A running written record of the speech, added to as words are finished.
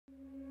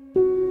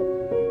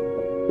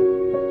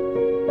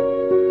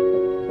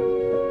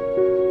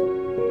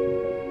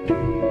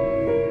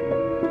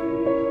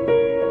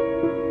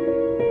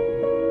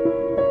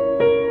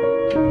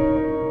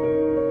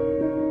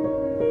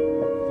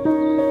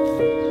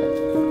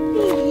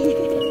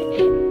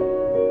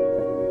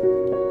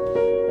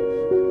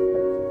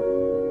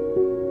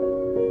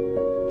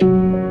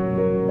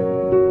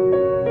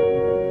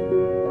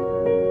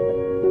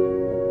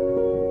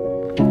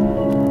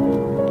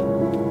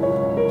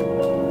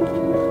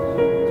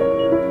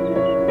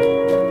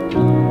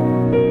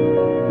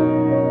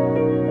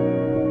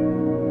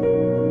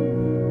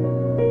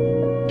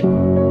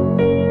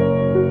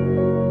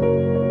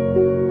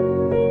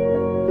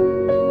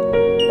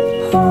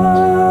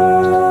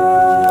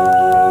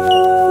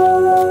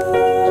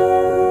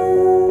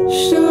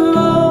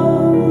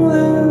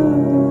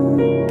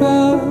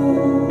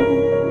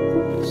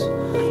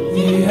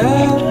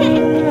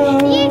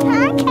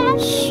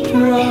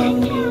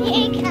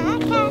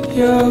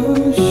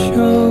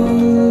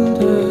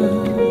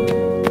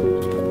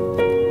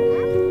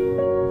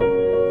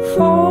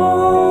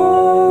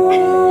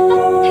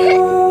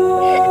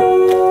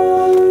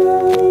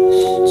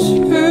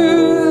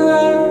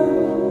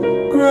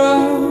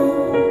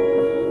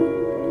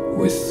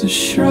with the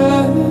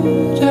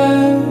shredded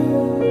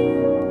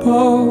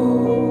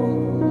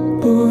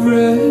bulb of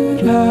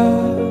red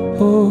apples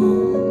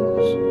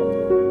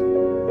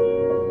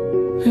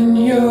in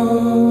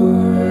your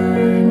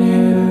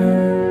nearest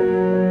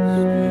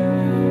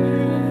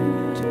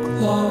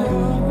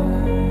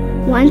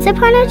cloud. Once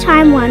upon a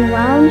time, one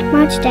wild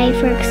March day,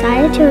 four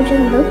excited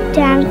children looked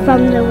down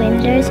from the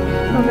windows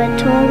of a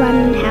tall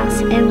London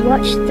house and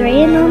watched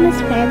three enormous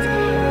fans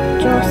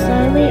draw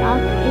slowly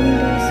up in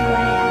the square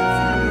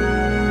outside.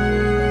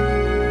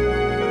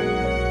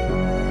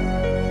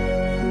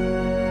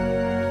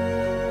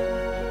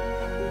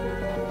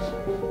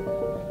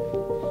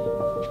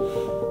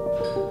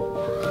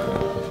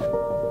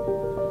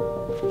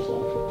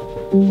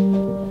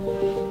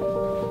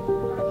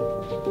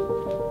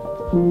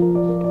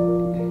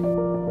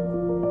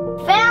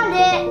 Found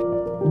it!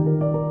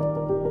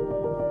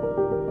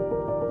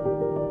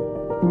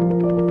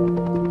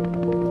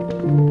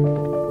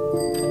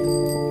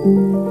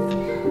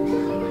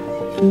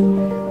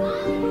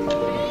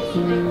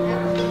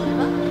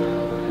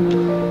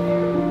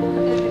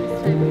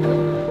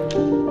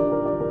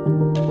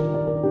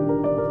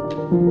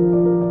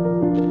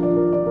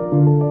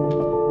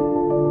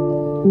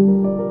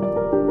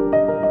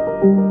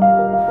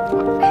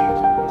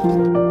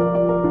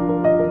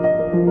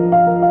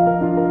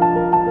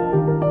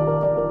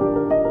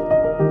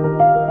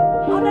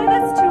 Oh no,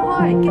 that's too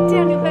high. Get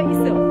down, you'll hurt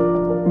yourself.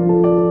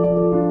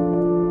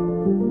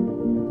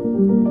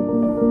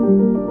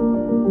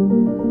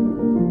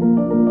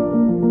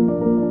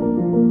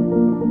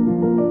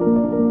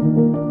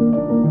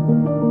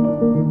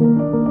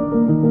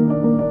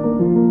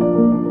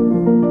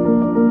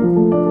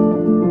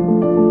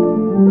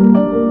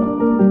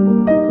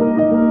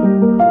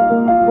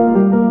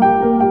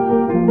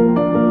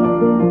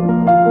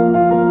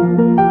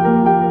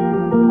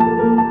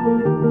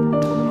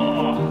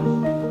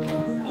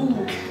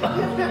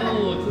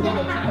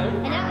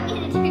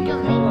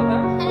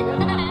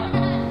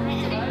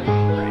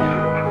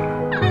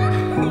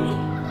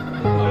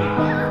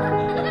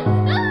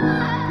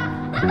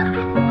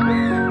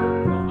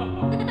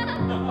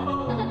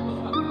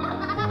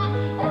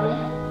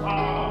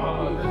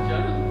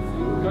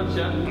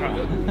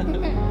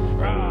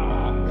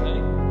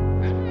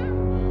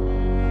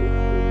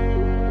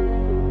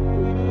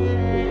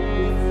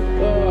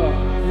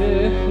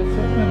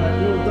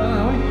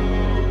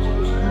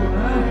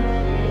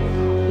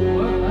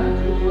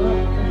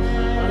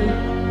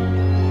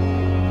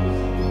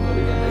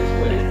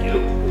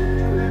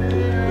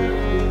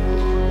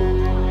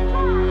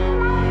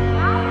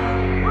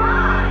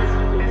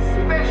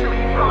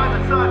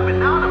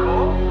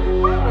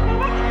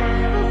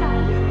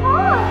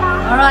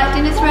 Alright,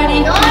 dinner's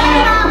ready.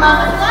 Come on,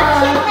 let's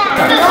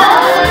go.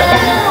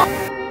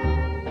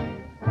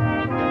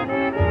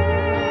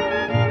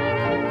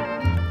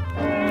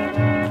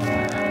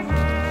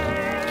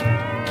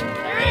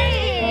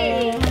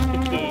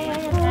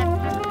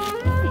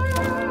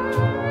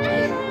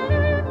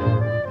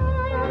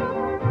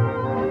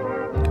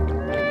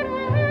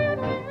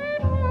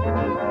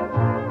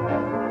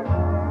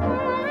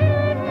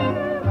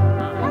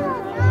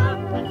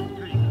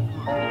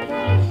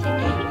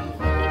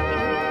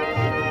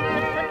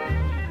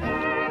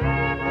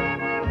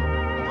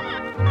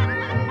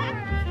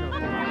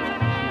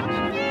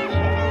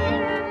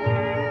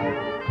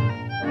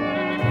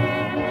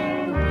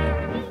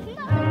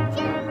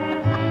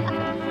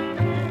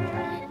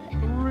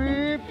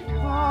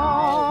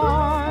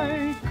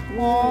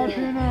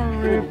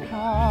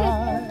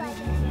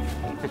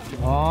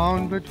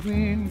 On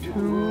between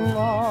two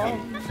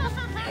loves,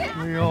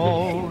 the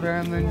old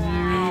and the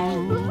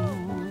new.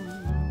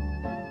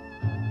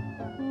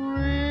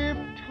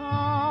 Riptide,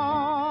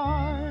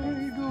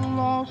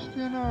 lost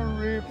in a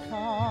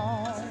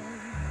riptide.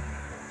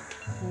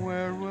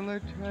 Where will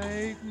it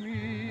take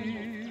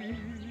me?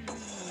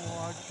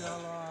 What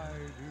shall I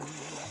do?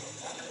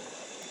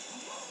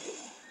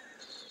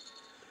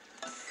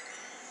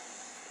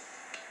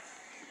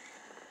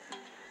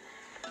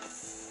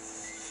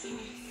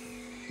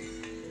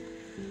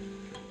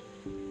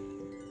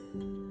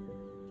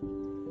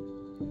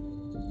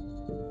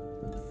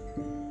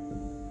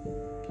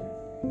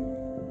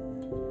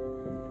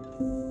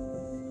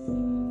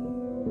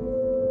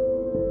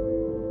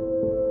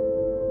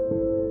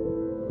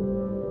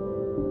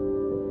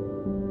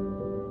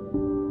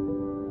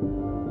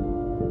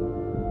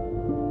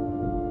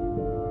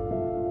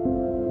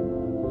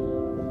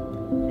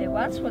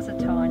 Once was a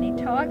tiny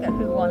tiger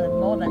who wanted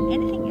more than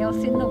anything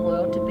else in the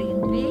world to be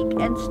big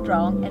and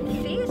strong and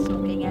fierce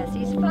looking as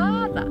his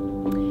father.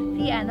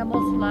 The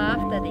animals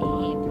laughed at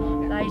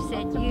him. They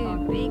said,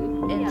 "You big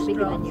and strong."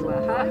 Bigger than you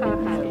are, ho ho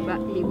ho.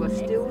 But he was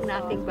still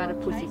nothing but a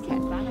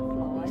pussycat.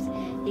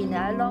 He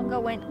no longer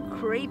went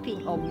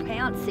creeping or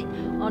pouncing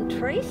on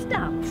tree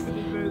stumps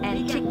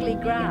and tickly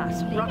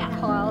grass, rock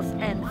piles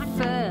and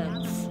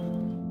ferns.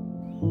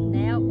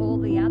 Now all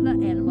the other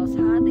animals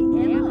hardly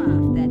ever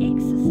laughed at him.